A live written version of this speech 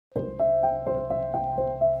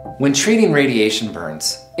When treating radiation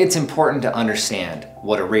burns, it's important to understand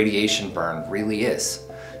what a radiation burn really is.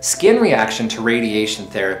 Skin reaction to radiation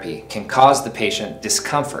therapy can cause the patient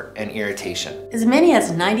discomfort and irritation. As many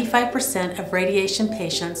as 95% of radiation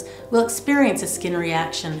patients will experience a skin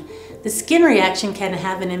reaction. The skin reaction can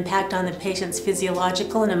have an impact on the patient's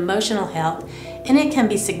physiological and emotional health, and it can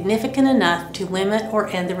be significant enough to limit or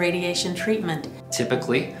end the radiation treatment.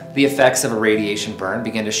 Typically, the effects of a radiation burn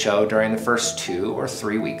begin to show during the first 2 or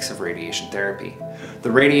 3 weeks of radiation therapy.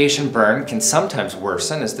 The radiation burn can sometimes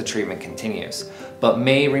worsen as the treatment continues, but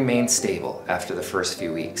may remain stable after the first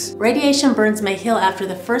few weeks. Radiation burns may heal after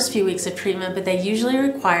the first few weeks of treatment, but they usually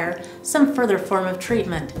require some further form of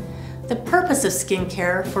treatment. The purpose of skin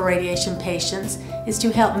care for radiation patients is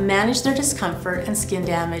to help manage their discomfort and skin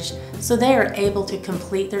damage so they are able to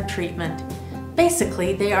complete their treatment.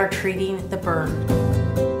 Basically, they are treating the burn.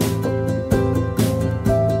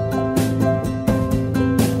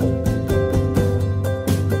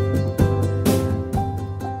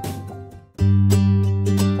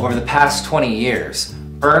 Over the past 20 years,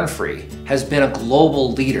 Burn-Free has been a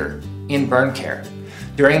global leader in burn care.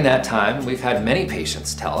 During that time, we've had many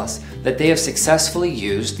patients tell us that they have successfully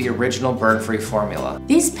used the original Burn-Free formula.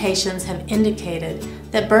 These patients have indicated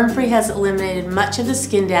that Burn-Free has eliminated much of the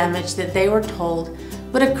skin damage that they were told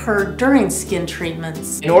would occur during skin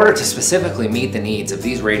treatments. In order to specifically meet the needs of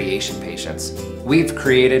these radiation patients, we've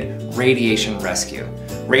created Radiation Rescue.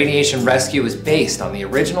 Radiation Rescue is based on the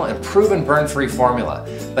original and proven Burn-Free formula,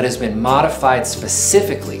 but has been modified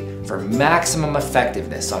specifically for maximum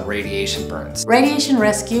effectiveness on radiation burns. Radiation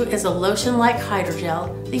Rescue is a lotion-like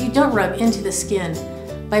hydrogel that you don't rub into the skin.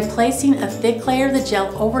 By placing a thick layer of the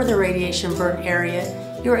gel over the radiation burn area,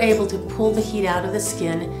 you're able to pull the heat out of the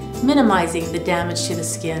skin, minimizing the damage to the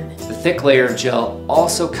skin. The thick layer of gel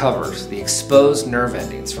also covers the exposed nerve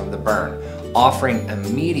endings from the burn, offering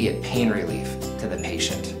immediate pain relief to the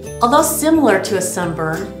patient. Although similar to a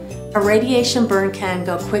sunburn, a radiation burn can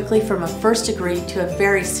go quickly from a first degree to a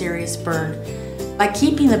very serious burn. By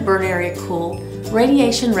keeping the burn area cool,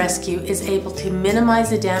 Radiation Rescue is able to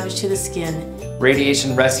minimize the damage to the skin.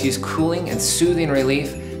 Radiation Rescue's cooling and soothing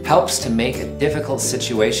relief helps to make a difficult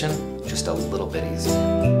situation just a little bit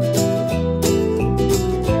easier.